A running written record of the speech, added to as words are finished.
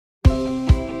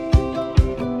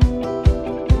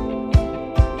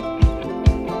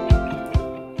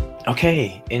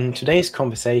Okay, in today's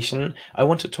conversation, I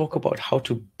want to talk about how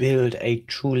to build a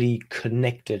truly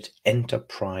connected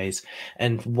enterprise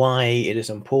and why it is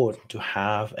important to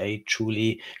have a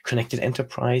truly connected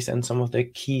enterprise and some of the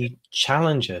key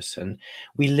challenges. And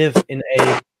we live in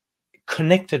a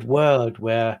connected world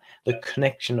where the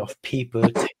connection of people,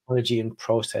 technology, and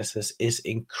processes is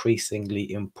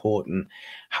increasingly important.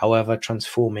 However,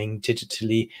 transforming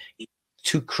digitally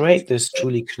to create this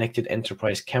truly connected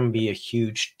enterprise can be a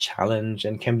huge challenge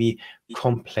and can be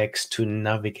complex to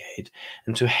navigate.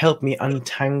 And to help me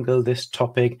untangle this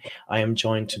topic, I am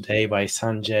joined today by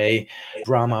Sanjay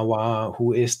Brahmawar,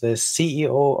 who is the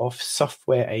CEO of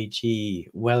Software AG.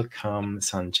 Welcome,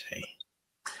 Sanjay.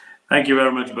 Thank you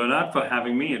very much, Bernard, for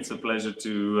having me. It's a pleasure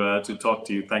to talk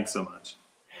to you. Thanks so much.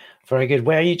 Very good.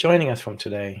 Where are you joining us from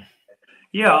today?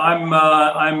 Yeah,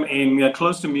 I'm in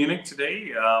close to Munich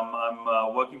today.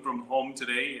 I'm working from home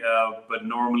today, but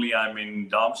normally I'm in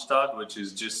Darmstadt, which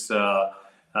is just south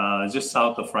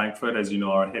of Frankfurt. As you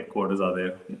know, our headquarters are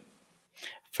there.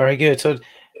 Very good. So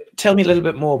tell me a little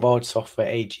bit more about Software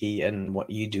AG and what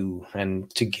you do,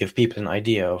 and to give people an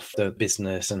idea of the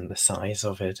business and the size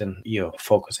of it and your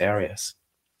focus areas.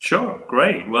 Sure,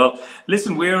 great. Well,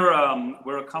 listen, we're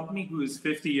a company who is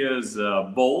 50 years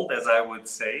bold, as I would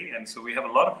say, and so we have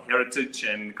a lot of heritage.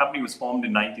 And the company was formed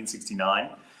in 1969,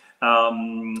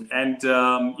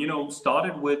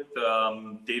 started with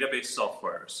database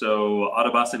software. So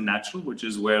Audibas and Natural, which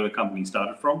is where the company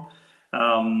started from,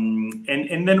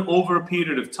 and then over a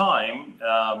period of time,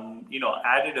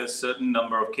 added a certain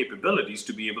number of capabilities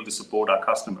to be able to support our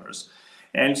customers.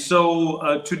 And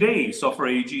so today, Software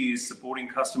AG is supporting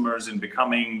customers in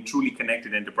becoming truly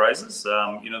connected enterprises,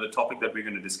 the topic that we're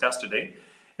going to discuss today.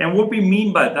 And what we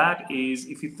mean by that is,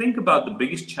 if you think about the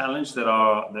biggest challenge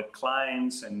that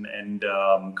clients and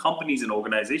companies and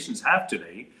organizations have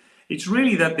today, it's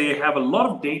really that they have a lot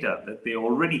of data that they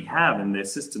already have in their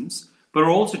systems, but are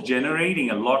also generating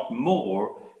a lot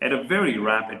more at a very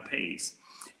rapid pace.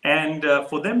 And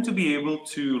for them to be able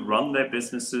to run their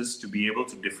businesses, to be able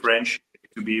to differentiate,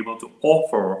 to be able to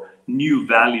offer new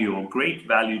value or great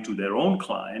value to their own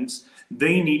clients,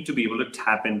 they need to be able to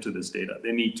tap into this data.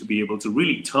 They need to be able to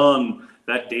really turn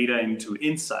that data into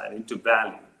insight, into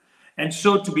value. And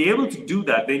so to be able to do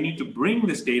that, they need to bring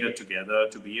this data together,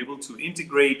 to be able to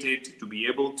integrate it, to be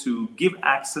able to give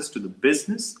access to the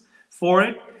business for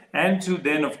it, and to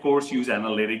then, of course, use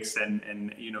analytics and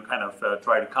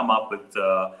try to come up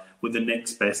with the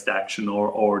next best action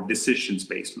or decisions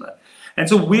based on that. And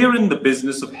so we're in the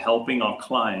business of helping our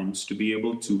clients to be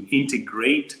able to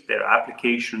integrate their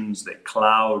applications, their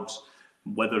clouds,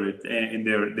 whether it in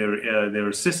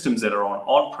their systems that are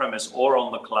on-premise or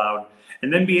on the cloud,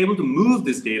 and then be able to move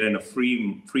this data in a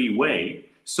free way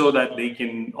so that they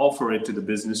can offer it to the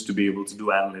business to be able to do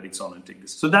analytics on it.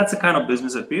 So that's the kind of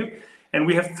business that we have. And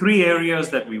we have three areas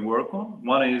that we work on.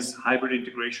 One is hybrid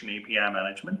integration, API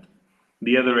management.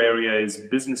 The other area is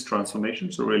business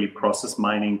transformation, so really process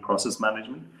mining, process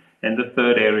management. And the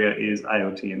third area is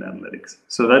IoT and analytics.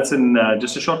 So that's in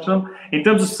just a short term. In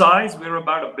terms of size, we're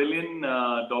about $1 billion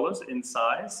in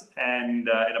size and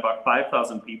about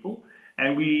 5,000 people.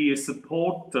 And we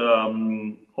support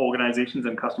organizations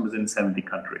and customers in 70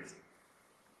 countries.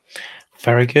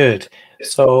 Very good.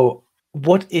 So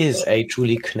what is a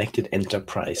truly connected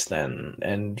enterprise then?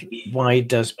 And why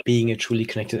does being a truly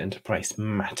connected enterprise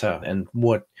matter? And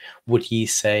what would you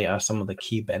say are some of the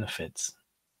key benefits?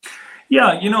 Yeah,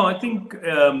 I think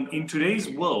in today's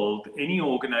world, any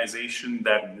organization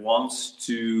that wants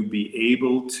to be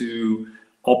able to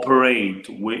operate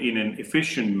in an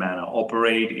efficient manner,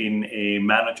 operate in a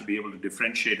manner to be able to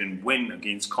differentiate and win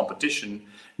against competition,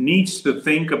 needs to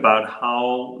think about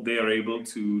how they are able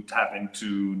to tap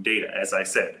into data, as I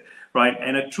said, right?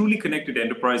 And a truly connected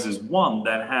enterprise is one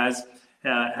that has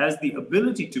the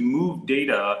ability to move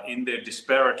data in their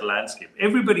disparate landscape.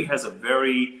 Everybody has a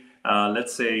very,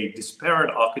 let's say, disparate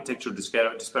architecture,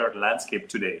 disparate landscape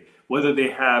today, whether they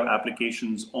have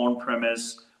applications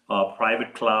on-premise,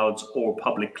 private clouds or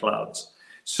public clouds.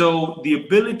 So the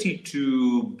ability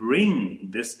to bring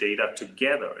this data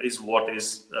together is what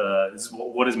is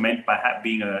meant by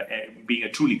being a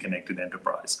truly connected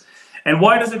enterprise. And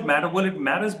why does it matter? Well, it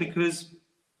matters because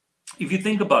if you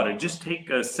think about it, just take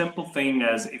a simple thing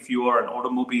as if you are an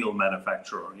automobile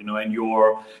manufacturer, and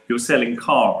you're selling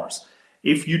cars.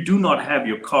 If you do not have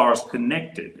your cars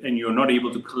connected and you're not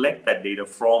able to collect that data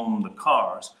from the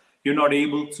cars, you're not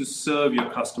able to serve your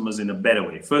customers in a better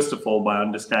way. First of all, by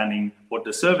understanding what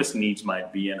the service needs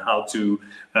might be and how to,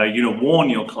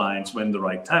 warn your clients when the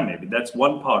right time may be. That's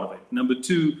one part of it. Number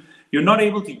two, you're not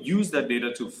able to use that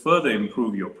data to further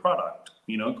improve your product.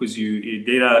 because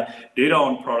data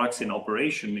on products in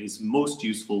operation is most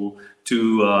useful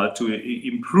to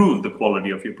improve the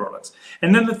quality of your products.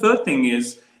 And then the third thing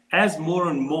is, as more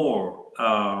and more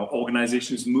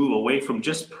organizations move away from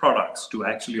just products to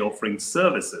actually offering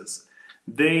services,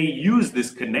 they use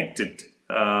this connected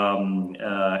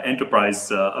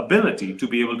enterprise ability to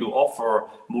be able to offer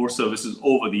more services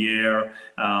over the air,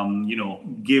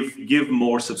 give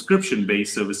more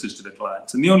subscription-based services to the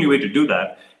clients. And the only way to do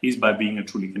that is by being a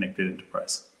truly connected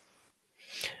enterprise.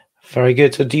 Very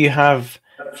good. So do you have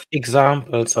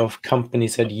examples of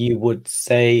companies that you would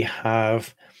say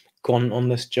have gone on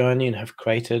this journey and have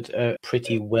created a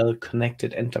pretty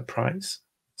well-connected enterprise?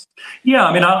 Yeah,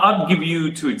 I mean, I'll give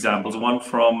you two examples, one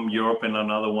from Europe and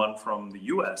another one from the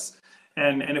US.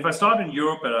 And if I start in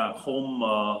Europe at a home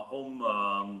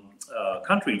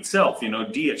country itself,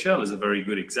 DHL is a very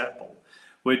good example,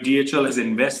 where DHL has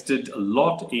invested a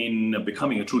lot in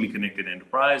becoming a truly connected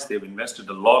enterprise. They've invested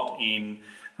a lot in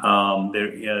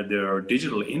their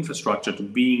digital infrastructure to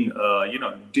being,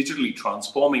 digitally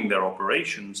transforming their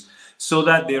operations so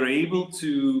that they're able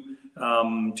to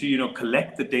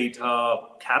collect the data,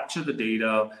 capture the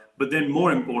data, but then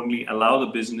more importantly, allow the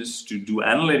business to do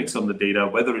analytics on the data,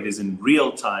 whether it is in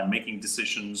real time, making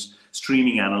decisions,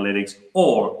 streaming analytics,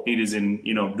 or it is in,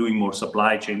 doing more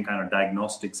supply chain kind of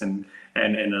diagnostics and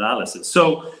analysis.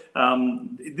 So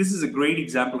this is a great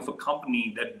example of a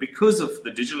company that, because of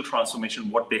the digital transformation,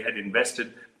 what they had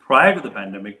invested prior to the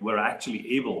pandemic, were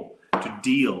actually able to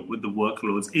deal with the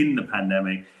workloads in the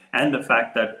pandemic, and the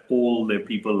fact that a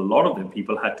lot of their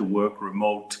people had to work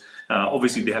remote.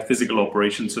 Obviously, they have physical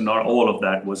operations, so not all of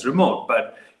that was remote.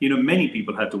 But many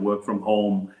people had to work from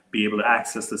home, be able to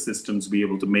access the systems, be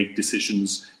able to make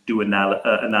decisions, do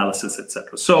analysis,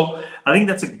 etc. So I think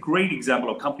that's a great example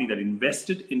of a company that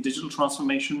invested in digital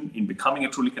transformation, in becoming a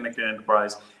truly connected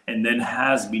enterprise, and then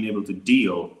has been able to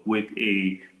deal with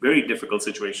a very difficult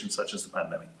situation such as the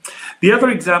pandemic. The other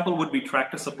example would be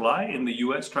Tractor Supply in the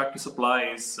US. Tractor Supply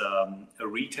is a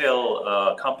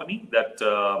retail company that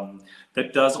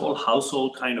does all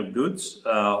household kind of goods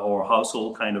or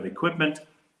household kind of equipment.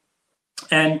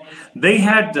 And they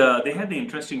had the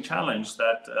interesting challenge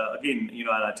that, again, and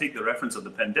I take the reference of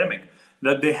the pandemic,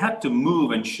 that they had to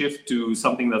move and shift to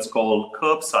something that's called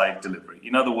curbside delivery.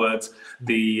 In other words,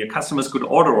 the customers could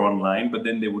order online, but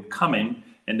then they would come in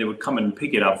and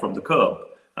pick it up from the curb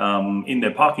in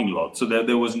their parking lot. So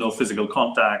there was no physical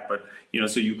contact, but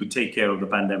so you could take care of the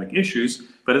pandemic issues,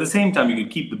 but at the same time you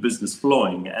could keep the business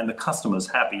flowing and the customers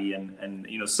happy and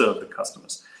serve the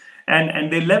customers.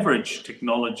 And they leverage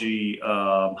technology,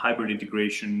 hybrid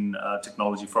integration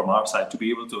technology from our side to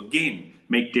be able to, again,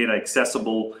 make data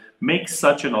accessible, make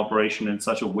such an operation in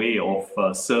such a way of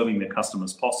serving the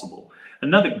customers possible.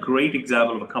 Another great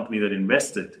example of a company that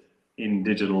invested in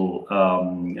digital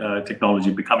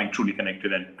technology, becoming truly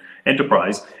connected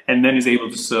enterprise, and then is able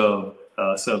to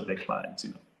serve their clients.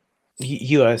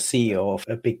 You are a CEO of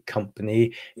a big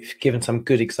company. You've given some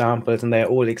good examples, and they're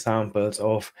all examples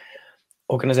of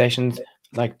organizations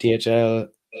like DHL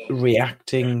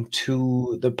reacting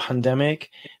to the pandemic.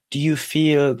 Do you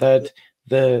feel that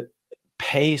the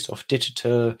pace of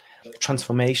digital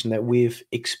transformation that we've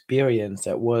experienced,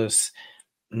 that was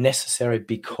necessary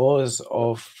because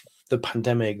of the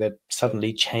pandemic, that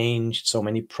suddenly changed so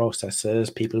many processes,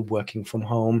 people working from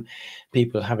home,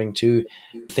 people having to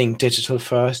think digital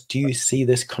first, do you see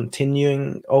this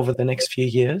continuing over the next few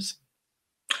years?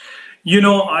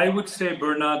 I would say,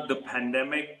 Bernard, the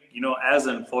pandemic, as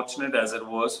unfortunate as it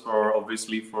was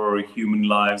for human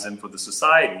lives and for the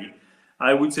society,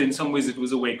 I would say in some ways it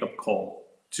was a wake-up call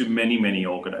to many, many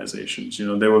organizations.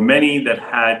 There were many that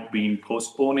had been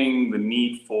postponing the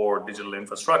need for digital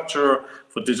infrastructure,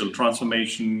 for digital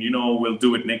transformation. We'll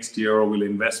do it next year, or we'll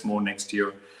invest more next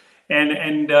year.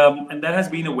 And that has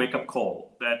been a wake-up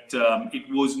call that it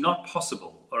was not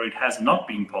possible, or it has not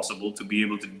been possible, to be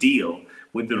able to deal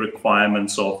with the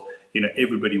requirements of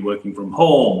everybody working from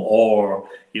home, or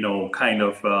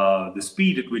the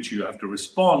speed at which you have to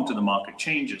respond to the market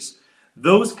changes.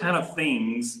 Those kind of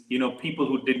things, people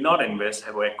who did not invest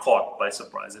were caught by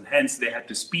surprise, and hence they had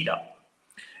to speed up.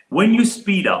 When you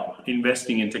speed up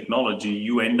investing in technology,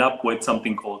 you end up with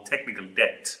something called technical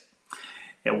debt.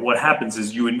 And what happens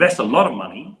is you invest a lot of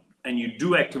money and you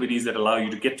do activities that allow you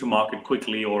to get to market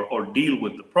quickly or deal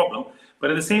with the problem. But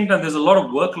at the same time, there's a lot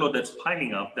of workload that's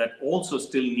piling up that also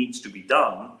still needs to be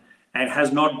done and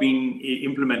has not been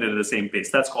implemented at the same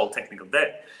pace. That's called technical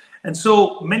debt. And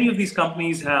so many of these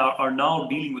companies are now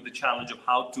dealing with the challenge of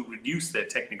how to reduce their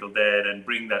technical debt and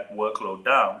bring that workload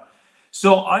down.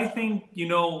 So I think,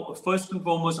 first and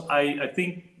foremost, I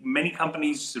think many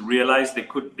companies realized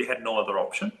they had no other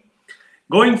option.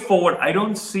 Going forward, I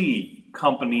don't see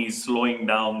companies slowing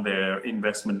down their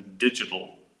investment in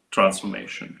digital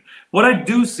transformation. What I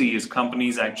do see is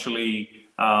companies actually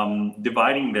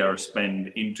dividing their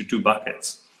spend into two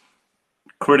buckets: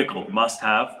 critical, must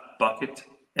have bucket,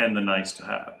 and the nice to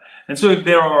have. And so if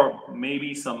there are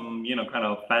maybe some, kind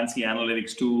of fancy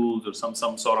analytics tools or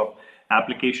some sort of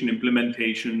application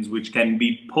implementations which can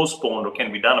be postponed or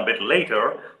can be done a bit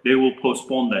later, they will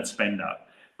postpone that spend out.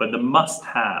 But the must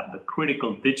have, the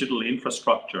critical digital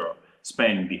infrastructure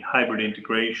spend, the hybrid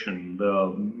integration,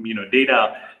 the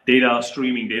data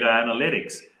streaming, data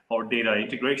analytics, or data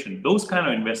integration, those kind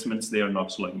of investments, they are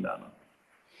not slowing down.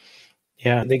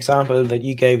 Yeah, the example that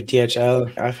you gave,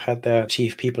 DHL, I've had their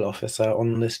chief people officer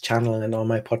on this channel and on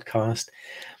my podcast,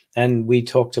 and we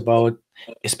talked about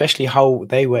especially how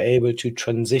they were able to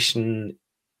transition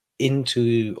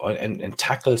into and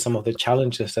tackle some of the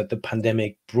challenges that the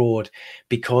pandemic brought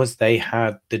because they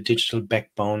had the digital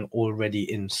backbone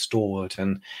already installed,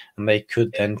 and they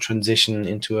could then transition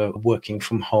into a working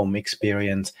from home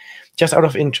experience. Just out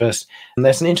of interest, and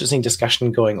there's an interesting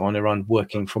discussion going on around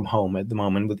working from home at the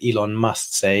moment, with Elon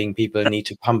Musk saying people need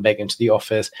to come back into the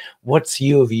office. What's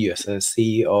your view as a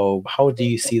CEO? How do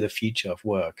you see the future of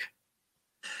work?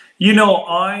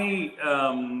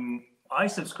 I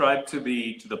subscribe to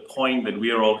the point that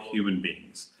we are all human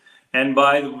beings. And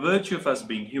by the virtue of us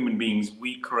being human beings,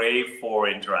 we crave for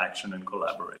interaction and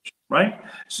collaboration, right?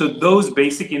 So those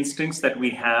basic instincts that we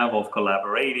have of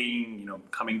collaborating,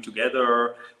 coming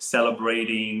together,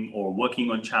 celebrating, or working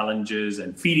on challenges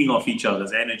and feeding off each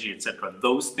other's energy, etc.,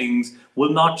 those things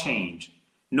will not change.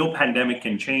 No pandemic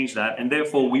can change that, and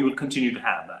therefore we will continue to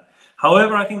have that.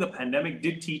 However, I think the pandemic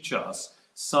did teach us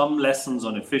some lessons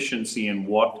on efficiency and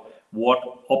what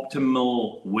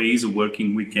optimal ways of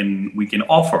working we can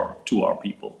offer to our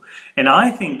people. And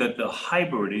I think that the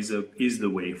hybrid is the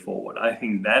way forward. I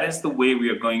think that is the way we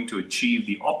are going to achieve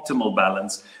the optimal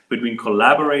balance between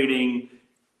collaborating,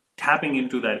 tapping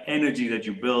into that energy that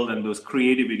you build and those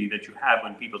creativity that you have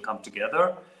when people come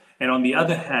together, and on the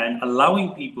other hand,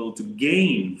 allowing people to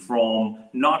gain from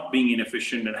not being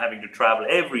inefficient and having to travel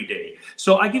every day.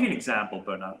 So I give you an example,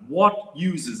 Bernard. What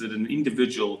use is it an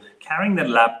individual carrying their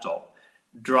laptop,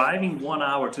 driving 1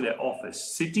 hour to their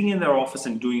office, sitting in their office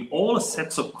and doing all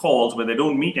sets of calls where they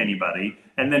don't meet anybody,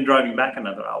 and then driving back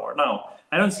another hour? Now,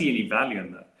 I don't see any value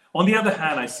in that. On the other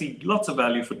hand, I see lots of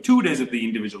value for 2 days if the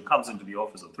individual comes into the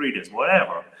office, or 3 days,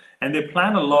 whatever, and they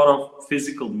plan a lot of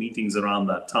physical meetings around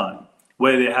that time,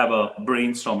 where they have a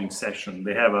brainstorming session,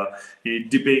 they have a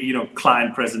debate,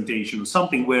 client presentation, or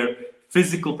something where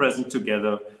physical presence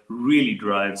together really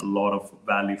drives a lot of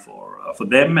value for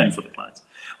them and for the clients.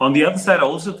 On the other side, I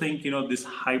also think this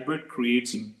hybrid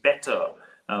creates better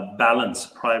balance,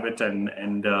 private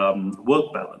and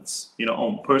work balance.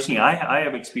 Personally, I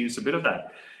have experienced a bit of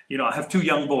that. I have 2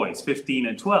 young boys, 15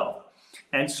 and 12.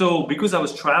 And so because I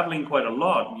was traveling quite a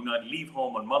lot, I'd leave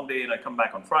home on Monday and I come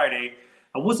back on Friday,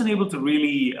 I wasn't able to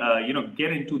really,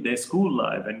 get into their school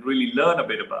life and really learn a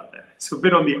bit about that. It's a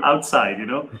bit on the outside,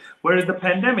 Whereas the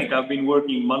pandemic, I've been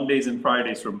working Mondays and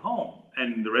Fridays from home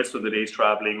and the rest of the days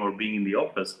traveling or being in the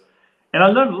office. And I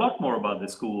learned a lot more about the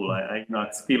school. I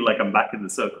feel like I'm back in the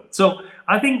circle. So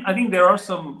I think there are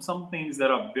some things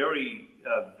that are very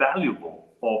valuable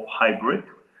of hybrid.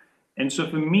 And so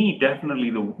for me, definitely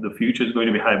the future is going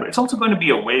to be hybrid. It's also going to be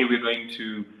a way we're going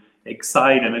to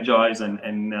excite, energize,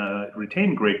 and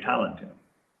retain great talent.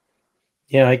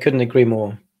 Yeah, I couldn't agree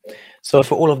more. So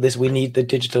for all of this, we need the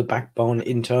digital backbone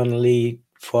internally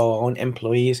for our own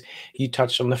employees. You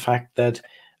touched on the fact that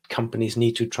companies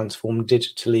need to transform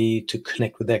digitally to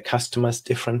connect with their customers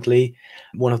differently.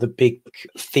 One of the big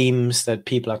themes that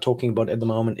people are talking about at the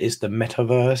moment is the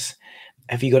metaverse.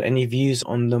 Have you got any views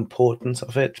on the importance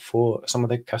of it for some of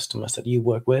the customers that you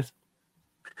work with?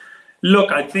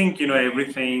 Look, I think,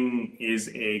 everything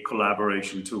is a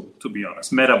collaboration tool, to be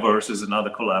honest. Metaverse is another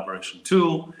collaboration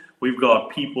tool. We've got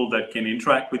people that can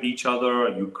interact with each other.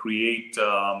 You create,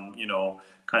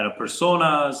 kind of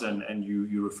personas and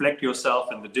you reflect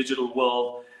yourself in the digital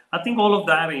world. I think all of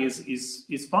that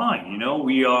is fine.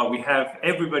 We have,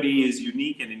 everybody is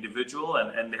unique and individual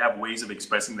and they have ways of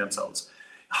expressing themselves.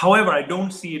 However, I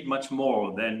don't see it much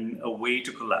more than a way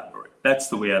to collaborate. That's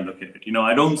the way I look at it.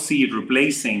 I don't see it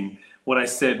replacing what I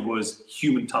said was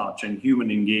human touch and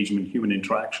human engagement, human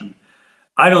interaction.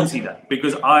 I don't see that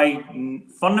because I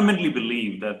fundamentally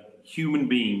believe that human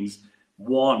beings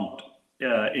want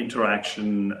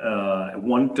interaction,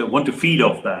 want to feed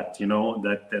off that,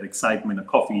 that excitement, a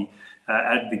coffee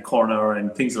at the corner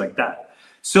and things like that.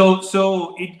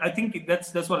 I think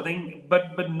that's what I think.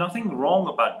 But nothing wrong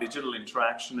about digital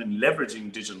interaction and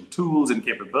leveraging digital tools and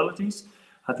capabilities.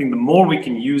 I think the more we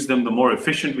can use them, the more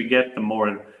efficient we get, the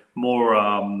more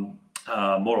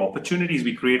opportunities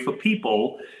we create for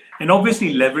people, and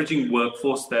obviously leveraging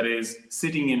workforce that is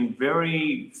sitting in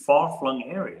very far-flung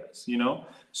areas.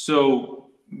 So,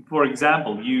 for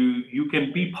example, you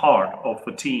can be part of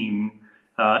a team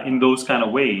in those kind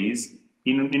of ways,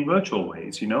 in virtual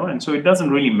ways, and so it doesn't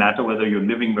really matter whether you're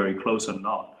living very close or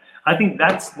not. I think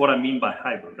that's what I mean by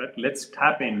hybrid, right? Let's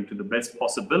tap into the best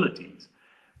possibilities,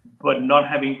 but not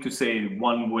having to say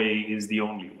one way is the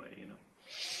only way.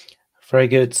 Very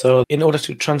good. So in order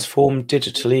to transform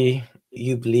digitally,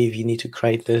 you believe you need to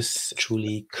create this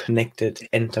truly connected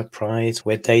enterprise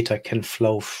where data can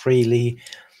flow freely.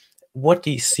 What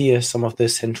do you see as some of the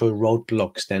central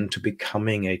roadblocks then to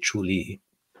becoming a truly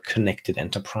connected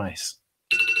enterprise?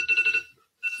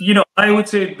 I would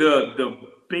say the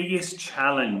biggest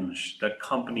challenge that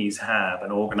companies have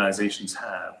and organizations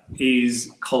have is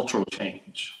cultural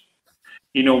change.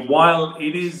 While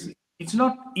it's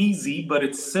not easy, but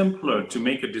it's simpler to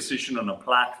make a decision on a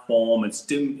platform. It's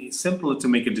simpler to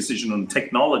make a decision on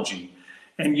technology,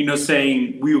 and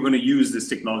saying we are going to use this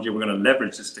technology, we're going to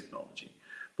leverage this technology.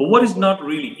 But what is not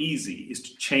really easy is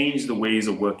to change the ways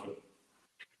of working.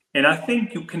 And I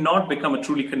think you cannot become a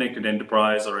truly connected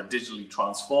enterprise or a digitally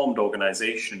transformed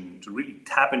organization to really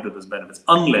tap into those benefits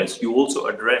unless you also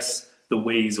address the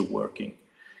ways of working.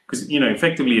 Because,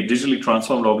 effectively, a digitally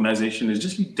transformed organization is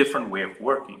just a different way of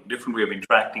working, different way of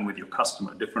interacting with your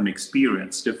customer, different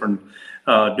experience, different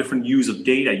use of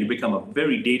data. You become a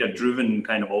very data-driven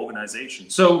kind of organization.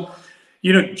 So,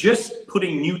 just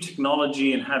putting new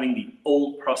technology and having the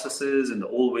old processes and the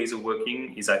old ways of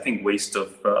working is, I think, waste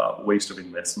of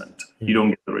investment. You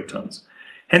don't get the returns.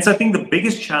 Hence, I think the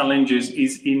biggest challenge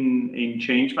is in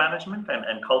change management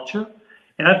and culture.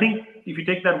 And I think if you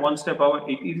take that one step out,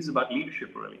 it is about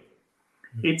leadership, really.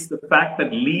 It's the fact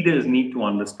that leaders need to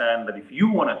understand that if you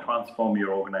want to transform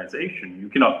your organization, you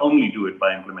cannot only do it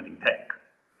by implementing tech.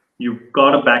 You've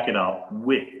got to back it up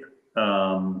with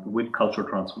cultural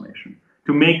transformation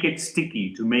to make it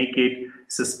sticky, to make it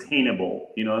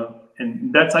sustainable,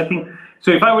 and that's, I think,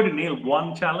 so if I were to nail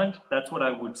one challenge, that's what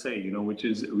I would say, which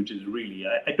is really,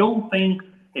 I don't think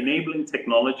enabling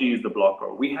technology is the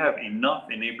blocker. We have enough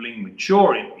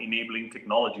mature enabling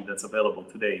technology that's available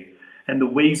today. And the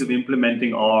ways of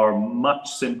implementing are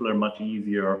much simpler, much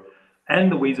easier.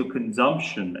 And the ways of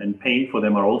consumption and paying for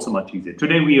them are also much easier.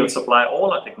 Today, we supply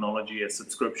all our technology as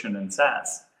subscription and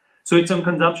SaaS. So it's on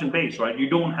consumption based, right? You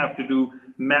don't have to do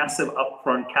massive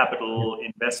upfront capital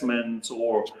investments,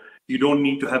 or you don't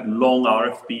need to have long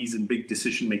RFPs and big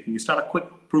decision making. You start a quick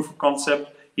proof of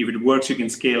concept. If it works, you can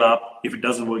scale up. If it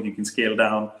doesn't work, you can scale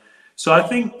down. So I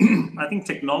think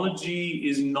technology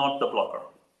is not the blocker.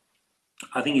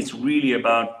 I think it's really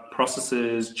about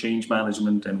processes, change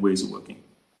management, and ways of working.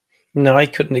 No, I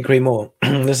couldn't agree more.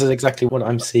 This is exactly what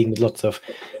I'm seeing with lots of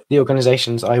the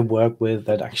organizations I work with,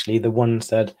 that actually the ones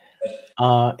that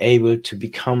are able to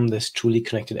become this truly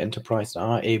connected enterprise,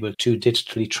 are able to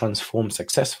digitally transform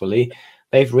successfully.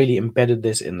 They've really embedded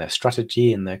this in their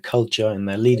strategy, in their culture, in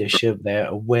their leadership. They're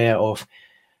aware of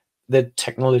the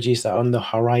technologies that are on the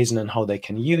horizon and how they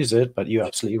can use it. But you're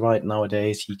absolutely right.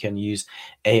 Nowadays, you can use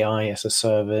AI as a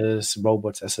service,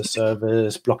 robots as a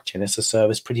service, blockchain as a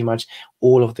service. Pretty much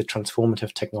all of the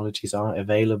transformative technologies are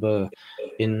available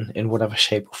in whatever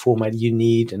shape or format you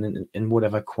need, and in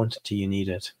whatever quantity you need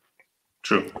it.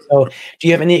 True. So do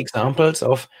you have any examples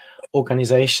of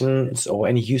organizations or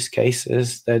any use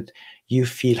cases that you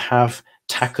feel have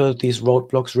tackled these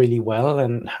roadblocks really well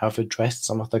and have addressed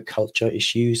some of the culture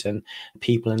issues and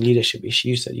people and leadership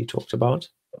issues that you talked about?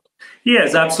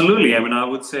 Yes, absolutely. I mean, I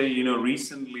would say,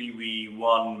 recently we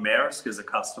won Maersk as a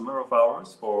customer of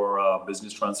ours for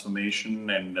business transformation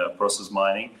and process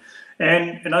mining.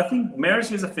 And I think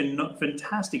Maersk is a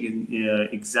fantastic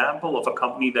example of a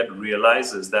company that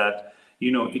realizes that,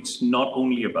 it's not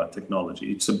only about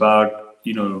technology. It's about,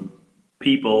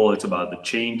 people, it's about the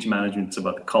change management, it's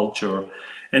about the culture.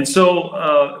 And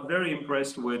so very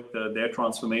impressed with their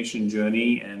transformation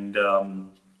journey and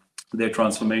their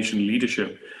transformation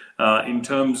leadership in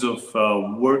terms of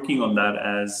working on that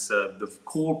as the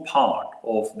core part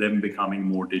of them becoming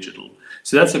more digital.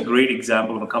 So that's a great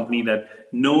example of a company that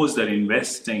knows that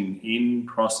investing in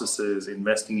processes,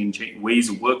 investing in ways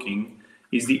of working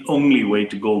is the only way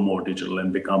to go more digital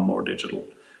and become more digital.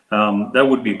 That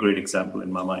would be a great example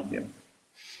in my mind, yeah.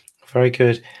 Very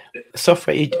good.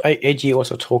 Software AG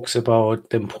also talks about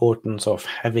the importance of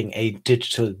having a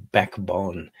digital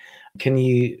backbone. Can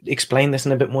you explain this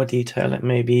in a bit more detail and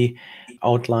maybe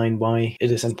outline why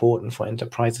it is important for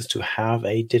enterprises to have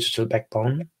a digital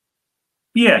backbone?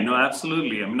 Yeah, no,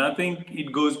 absolutely. I mean, I think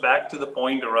it goes back to the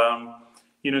point around,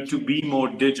 to be more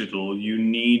digital, you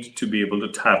need to be able to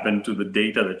tap into the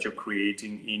data that you're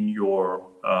creating in your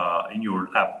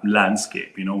app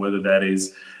landscape. Whether that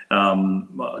is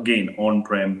again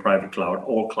on-prem, private cloud,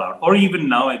 or even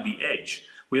now at the edge.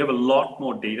 We have a lot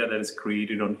more data that is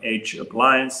created on edge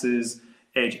appliances,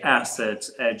 edge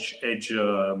assets, edge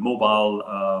mobile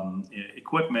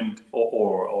equipment,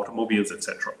 or automobiles,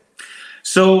 etc.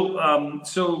 So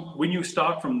when you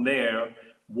start from there,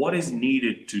 what is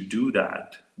needed to do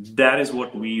that? That is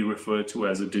what we refer to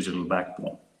as a digital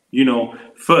backbone.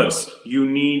 First, you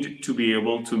need to be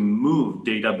able to move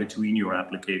data between your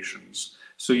applications.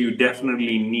 So you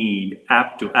definitely need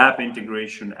app-to-app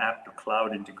integration,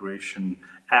 app-to-cloud integration,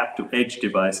 app-to-edge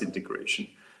device integration.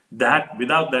 That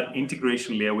without that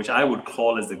integration layer, which I would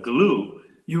call as the glue,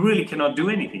 you really cannot do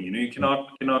anything. You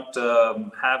cannot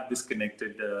have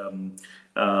disconnected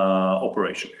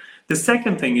operation. The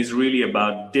second thing is really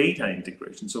about data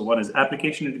integration. So one is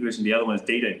application integration, the other one is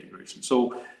data integration.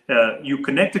 So you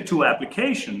connected two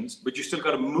applications, but you still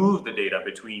got to move the data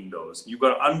between those. You've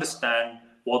got to understand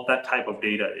what that type of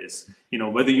data is.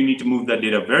 Whether you need to move that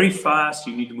data very fast,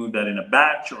 you need to move that in a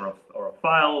batch or a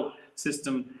file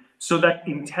system. So that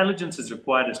intelligence is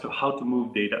required as to how to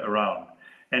move data around.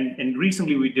 And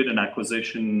recently we did an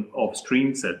acquisition of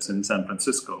StreamSets in San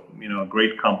Francisco, a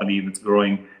great company that's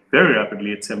growing very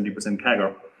rapidly at 70%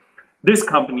 CAGR. This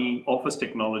company offers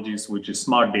technologies which is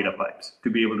smart data pipes to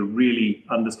be able to really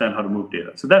understand how to move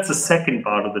data. So that's the second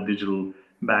part of the digital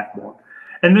backbone.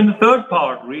 And then the third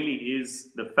part really is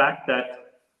the fact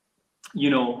that,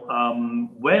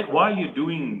 while you're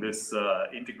doing this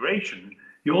integration,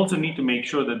 you also need to make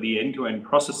sure that the end-to-end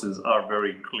processes are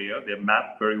very clear. They're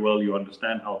mapped very well. You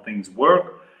understand how things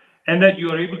work, and that you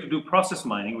are able to do process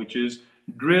mining, which is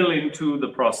drill into the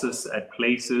process at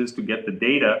places to get the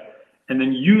data, and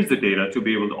then use the data to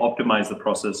be able to optimize the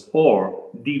process,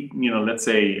 or let's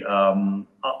say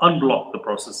unblock the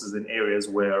processes in areas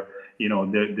where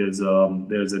there's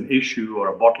an issue or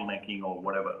a bottlenecking or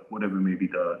whatever may be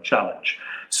the challenge.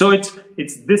 So it's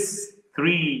this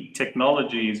three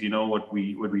technologies, what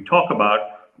we talk about,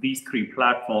 these three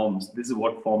platforms, this is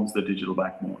what forms the digital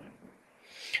backbone.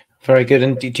 Very good.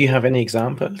 And do you have any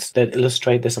examples that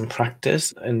illustrate this in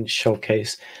practice and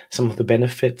showcase some of the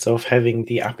benefits of having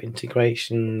the app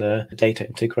integration, the data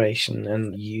integration,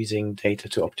 and using data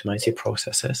to optimize your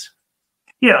processes?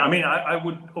 Yeah, I mean, I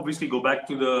would obviously go back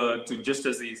to the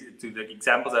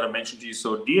examples that I mentioned to you.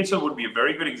 So DHL would be a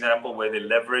very good example where they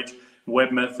leverage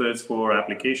web methods for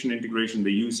application integration.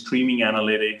 They use streaming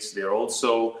analytics. They're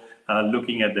also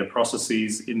looking at their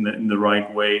processes in the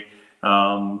right way.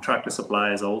 Tractor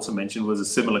Supply, as I also mentioned, was a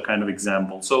similar kind of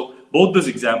example. So both those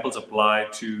examples apply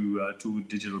to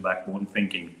digital backbone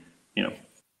thinking.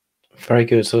 Very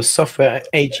good. So Software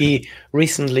AG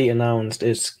recently announced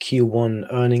its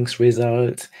Q1 earnings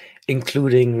results,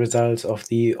 including results of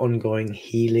the ongoing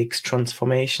Helix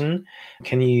transformation.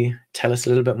 Can you tell us a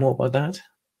little bit more about that?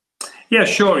 Yeah,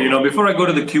 sure. Before I go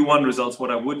to the Q1 results, what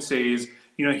I would say is,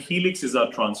 Helix is our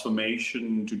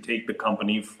transformation to take the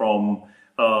company from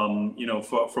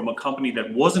a company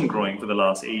that wasn't growing for the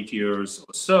last 8 years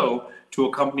or so to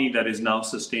a company that is now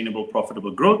sustainable,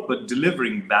 profitable growth, but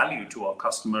delivering value to our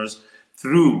customers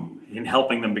through in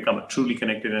helping them become a truly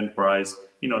connected enterprise,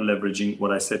 leveraging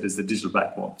what I said is the digital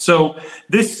backbone. So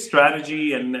this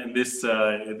strategy and this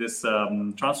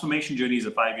transformation journey is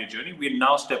a 5-year journey. We're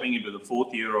now stepping into the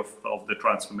 4th year of the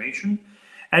transformation.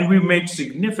 And we've made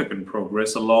significant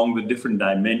progress along the different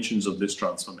dimensions of this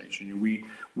transformation.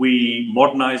 We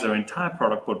modernize our entire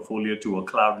product portfolio to a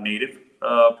cloud-native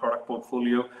product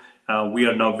portfolio. We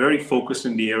are now very focused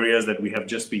in the areas that we have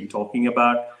just been talking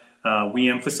about. We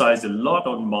emphasized a lot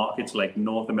on markets like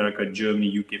North America,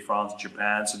 Germany, UK, France,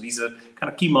 Japan. So these are kind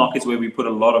of key markets where we put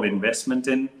a lot of investment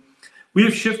in. We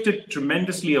have shifted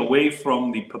tremendously away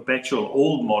from the perpetual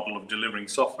old model of delivering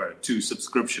software to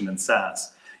subscription and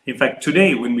SaaS. In fact,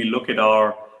 today, when we look at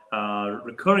our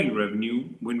recurring revenue,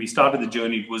 when we started the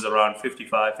journey, it was around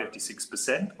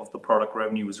 55-56% of the product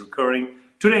revenue was recurring.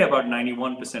 Today, about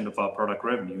 91% of our product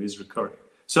revenue is recurring.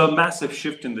 So a massive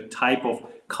shift in the type of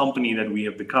company that we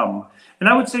have become. And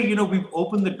I would say, we've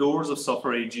opened the doors of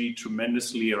Software AG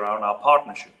tremendously around our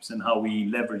partnerships and how we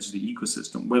leverage the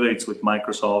ecosystem, whether it's with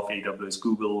Microsoft, AWS,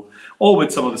 Google, or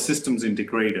with some of the systems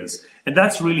integrators. And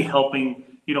that's really helping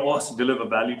us deliver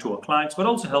value to our clients, but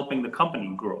also helping the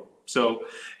company grow. So,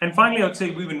 and finally, I would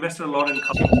say we've invested a lot in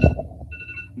companies.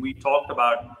 We talked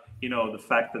about, the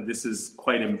fact that this is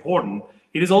quite important,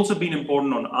 it has also been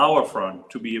important on our front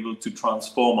to be able to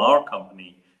transform our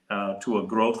company to a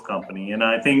growth company. And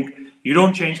I think you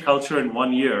don't change culture in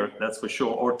 1 year, that's for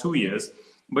sure, or 2 years,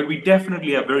 but we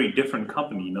definitely are a very different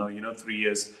company now, 3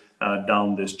 years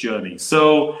down this journey.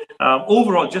 So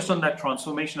overall, just on that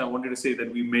transformation, I wanted to say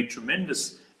that we made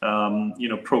tremendous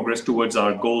progress towards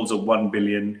our goals of 1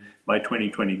 billion by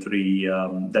 2023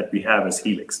 that we have as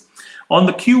Helix. On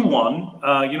the Q1,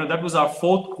 that was our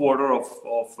fourth quarter of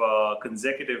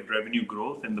consecutive revenue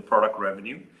growth in the product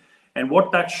revenue. And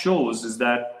what that shows is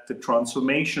that the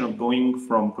transformation of going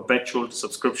from perpetual to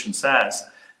subscription SaaS,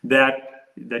 that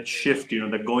shift,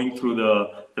 that going through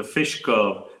the fish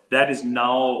curve, that is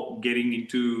now getting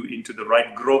into the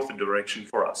right growth direction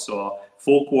for us. So our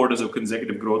 4 quarters of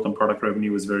consecutive growth on product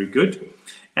revenue is very good.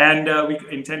 And we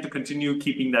intend to continue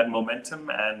keeping that momentum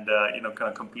and, kind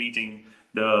of completing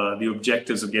the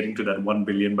objectives of getting to that 1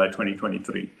 billion by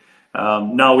 2023.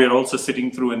 Now we are also sitting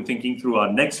through and thinking through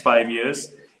our next 5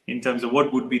 years in terms of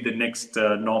what would be the next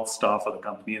North Star for the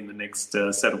company and the next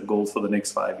set of goals for the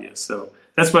next 5 years. So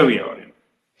that's where we are.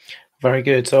 Very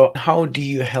good. So how do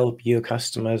you help your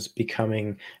customers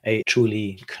becoming a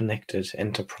truly connected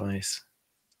enterprise?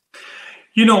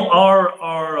 Our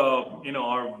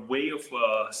way of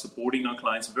supporting our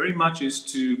clients very much is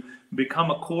to become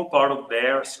a core part of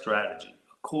their strategy,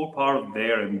 a core part of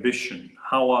their ambition.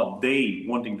 How are they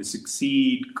wanting to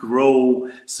succeed,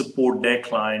 grow, support their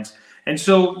clients? And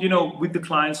so, with the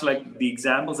clients, like the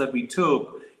examples that we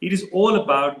took, it is all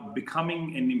about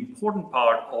becoming an important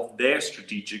part of their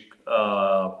strategic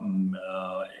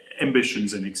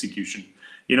ambitions and execution.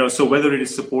 So whether it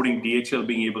is supporting DHL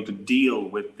being able to deal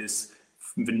with this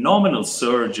phenomenal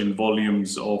surge in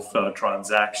volumes of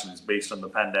transactions based on the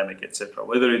pandemic, etc.,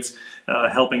 whether it's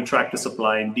helping track the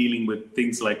supply and dealing with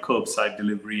things like curbside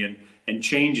delivery and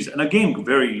changes, and again,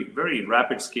 very, very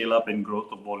rapid scale up in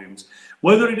growth of volumes,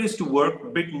 whether it is to work a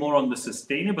bit more on the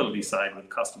sustainability side with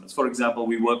customers. For example,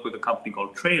 we work with a company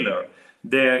called Trailer.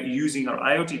 They're using our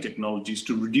IoT technologies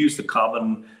to reduce the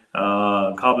carbon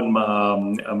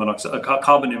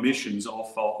emissions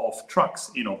of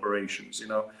trucks in operations.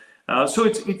 So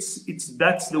it's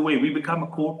that's the way we become a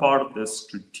core part of the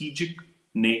strategic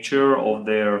nature of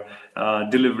their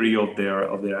delivery of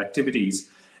their activities.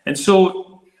 And so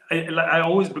I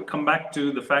always come back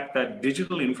to the fact that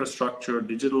digital infrastructure,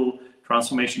 digital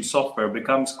transformation software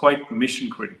becomes quite mission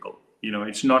critical.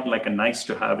 It's not like a nice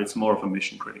to have, it's more of a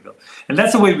mission critical. And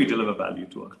that's the way we deliver value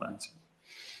to our clients.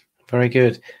 Very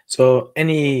good. So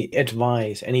any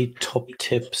advice, any top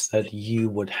tips that you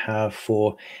would have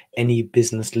for any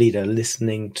business leader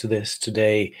listening to this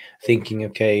today, thinking,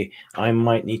 okay, I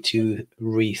might need to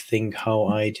rethink how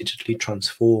I digitally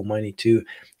transform. I need to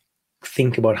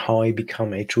think about how I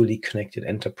become a truly connected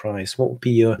enterprise. What would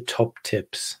be your top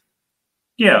tips?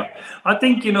 Yeah, I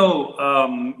think,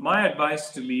 my advice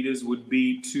to leaders would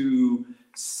be to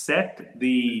set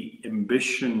the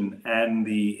ambition and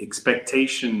the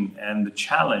expectation and the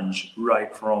challenge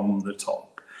right from the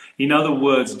top. In other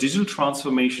words, digital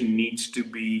transformation needs to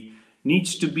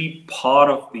be part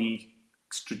of the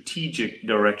strategic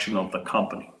direction of the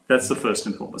company. That's the first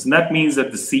and foremost. And that means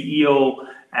that the CEO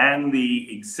and the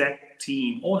exec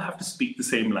team all have to speak the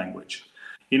same language.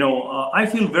 I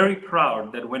feel very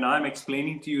proud that when I'm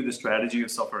explaining to you the strategy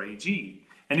of Software AG,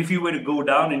 and if you were to go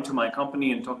down into my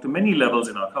company and talk to many levels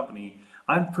in our company,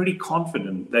 I'm pretty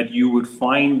confident that you would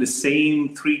find the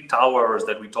same 3 towers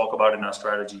that we talk about in our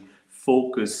strategy: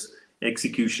 focus,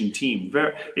 execution, team.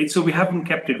 So we haven't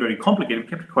kept it very complicated, we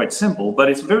kept it quite simple, but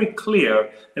it's very clear.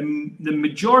 The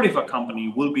majority of our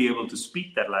company will be able to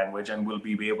speak that language and will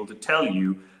be able to tell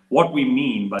you what we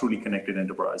mean by truly connected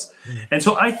enterprise. And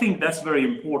so I think that's very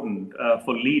important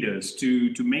for leaders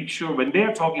to make sure when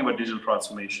they're talking about digital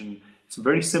transformation, it's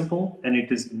very simple, and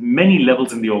it is many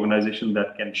levels in the organization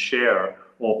that can share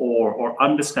or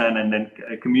understand and then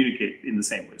communicate in the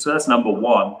same way. So that's number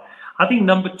one. I think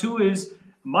number two is,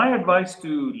 my advice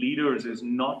to leaders is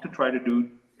not to try to do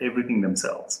everything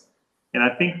themselves. And I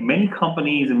think many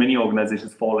companies and many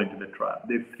organizations fall into the trap.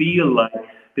 They feel like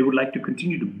they would like to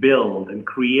continue to build and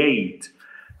create.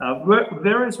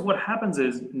 Whereas what happens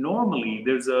is, normally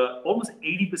there's almost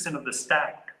 80% of the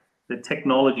stack, the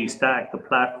technology stack, the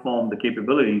platform, the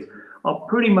capabilities are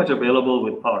pretty much available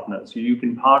with partners. You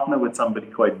can partner with somebody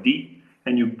quite deep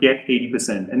and you get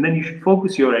 80%. And then you should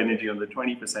focus your energy on the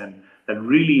 20% that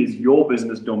really is your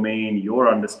business domain, your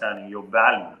understanding, your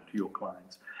value to your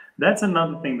clients. That's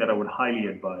another thing that I would highly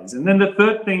advise. And then the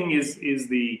third thing is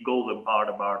the golden part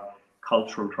about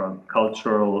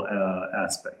cultural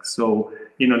aspects. So,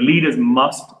 leaders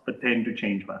must attend to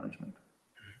change management.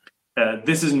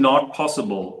 this is not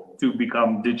possible to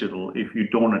become digital if you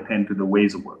don't attend to the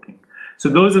ways of working. So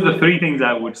those are the three things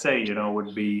I would say,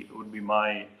 would be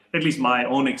my, at least my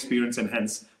own experience, and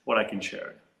hence what I can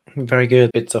share. Very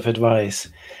good bits of advice.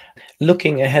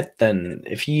 Looking ahead then,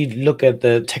 if you look at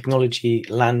the technology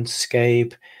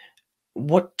landscape,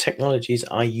 what technologies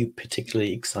are you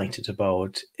particularly excited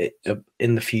about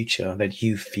in the future that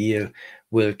you feel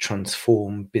will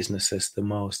transform businesses the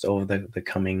most over the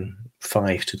coming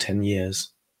 5 to 10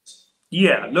 years?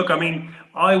 Yeah, look, I mean,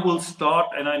 I will start,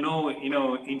 and I know,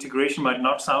 integration might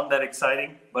not sound that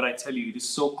exciting, but I tell you, it is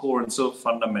so core and so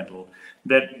fundamental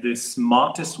that the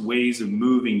smartest ways of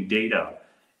moving data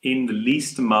in the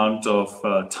least amount of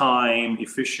time,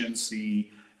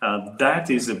 efficiency, that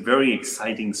is a very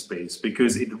exciting space,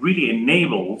 because it really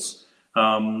enables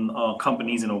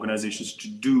companies and organizations to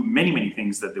do many, many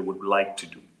things that they would like to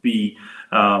do.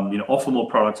 Offer more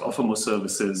products, offer more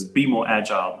services, be more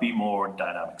agile, be more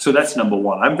dynamic. So that's number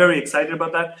one. I'm very excited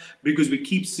about that, because we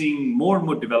keep seeing more and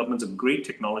more developments of great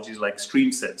technologies like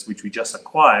StreamSets, which we just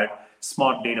acquired,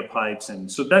 smart data pipes.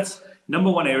 And so that's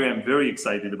number one area I'm very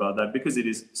excited about, that because it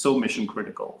is so mission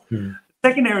critical.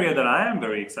 Second area that I am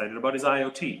very excited about is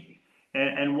IoT.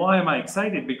 And why am I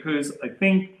excited? Because I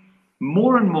think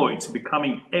more and more it's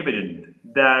becoming evident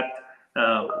that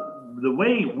the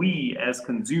way we as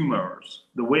consumers,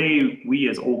 the way we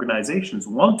as organizations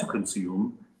want to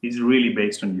consume is really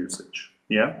based on usage.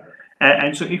 Yeah.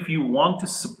 And so if you want to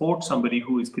support somebody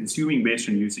who is consuming based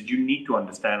on usage, you need to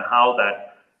understand how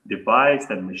that device,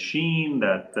 that machine,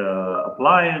 that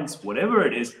appliance, whatever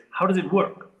it is, how does it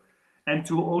work? And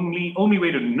to only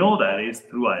way to know that is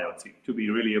through IoT, to be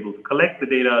really able to collect the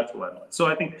data to analyze. So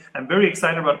I think I'm very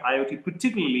excited about IoT,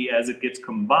 particularly as it gets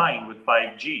combined with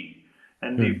 5G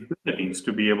and the abilities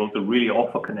to be able to really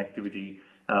offer connectivity,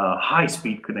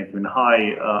 high-speed connectivity,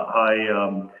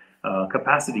 high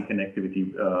capacity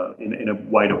connectivity in a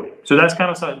wider way. So that's kind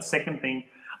of the second thing.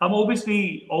 I'm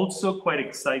obviously also quite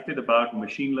excited about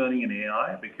machine learning and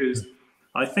AI, because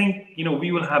I think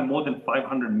we will have more than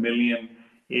 500 million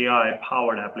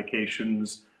AI-powered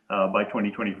applications by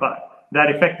 2025.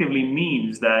 That effectively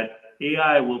means that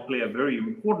AI will play a very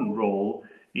important role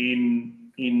in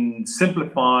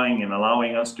simplifying and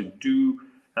allowing us to do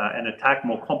and attack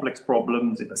more complex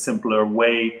problems in a simpler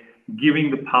way, giving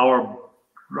the power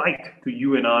right to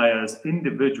you and I as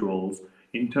individuals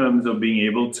in terms of being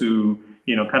able to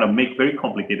kind of make very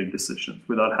complicated decisions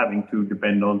without having to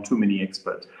depend on too many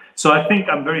experts. So I think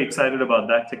I'm very excited about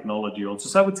that technology also.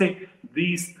 So I would say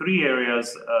these three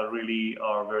areas really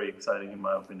are very exciting in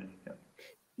my opinion.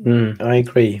 Yeah. I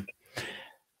agree.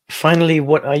 Finally,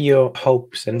 what are your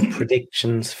hopes and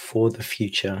predictions for the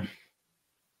future?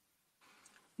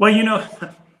 Well,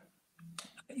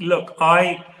 look,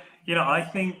 I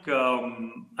think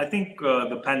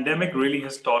the pandemic really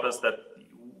has taught us that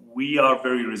we are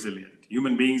very resilient.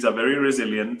 Human beings are very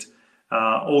resilient.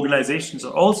 Organizations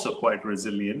are also quite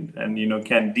resilient, and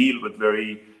can deal with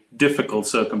very difficult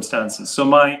circumstances. So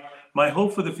my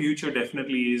hope for the future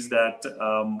definitely is that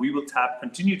we will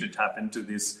continue to tap into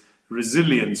this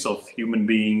resilience of human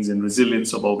beings and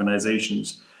resilience of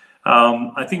organizations.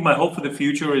 I think my hope for the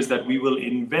future is that we will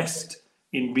invest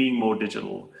in being more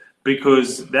digital,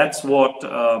 because that's what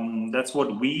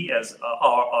we as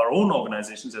our own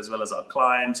organizations, as well as our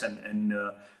clients and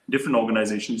different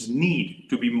organizations, need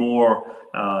to be more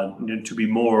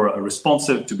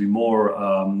responsive, to be more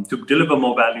to deliver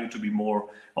more value, to be more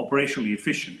operationally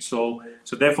efficient. So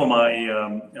therefore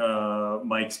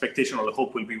my expectation or the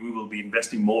hope will be we will be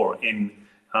investing more in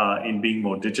being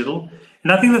more digital.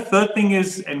 And I think the third thing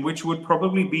is, and which would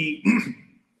probably be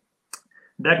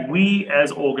that we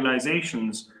as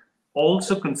organizations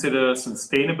also consider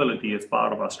sustainability as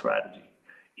part of our strategy.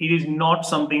 It is not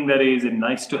something that is a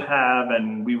nice to have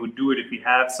and we would do it if we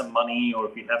have some money or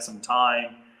if we have some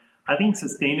time. I think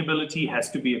sustainability has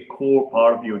to be a core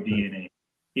part of your DNA.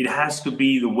 It has to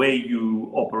be the way you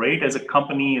operate as a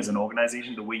company, as an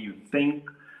organization, the way you think,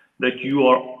 that you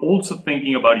are also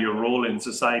thinking about your role in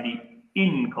society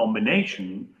in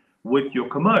combination with your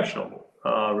commercial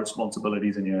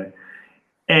responsibilities in your.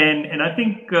 And I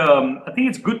think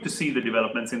it's good to see the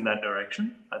developments in that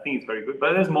direction. I think it's very good,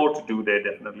 but there's more to do there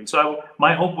definitely. So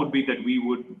my hope would be that we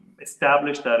would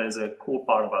establish that as a core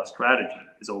part of our strategy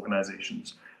as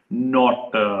organizations,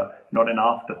 not an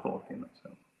afterthought. So.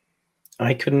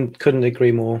 I couldn't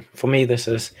agree more. For me, this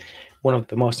is one of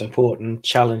the most important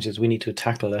challenges we need to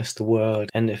tackle as the world.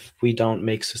 And if we don't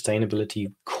make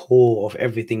sustainability core of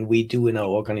everything we do in our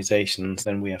organizations,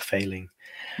 then we are failing.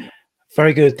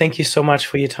 Very good. Thank you so much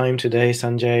for your time today,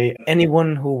 Sanjay.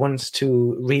 Anyone who wants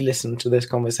to re-listen to this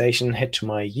conversation, head to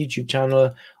my YouTube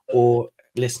channel or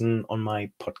listen on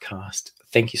my podcast.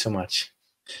 Thank you so much.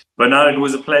 Bernard, it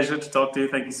was a pleasure to talk to you.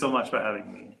 Thank you so much for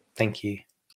having me. Thank you.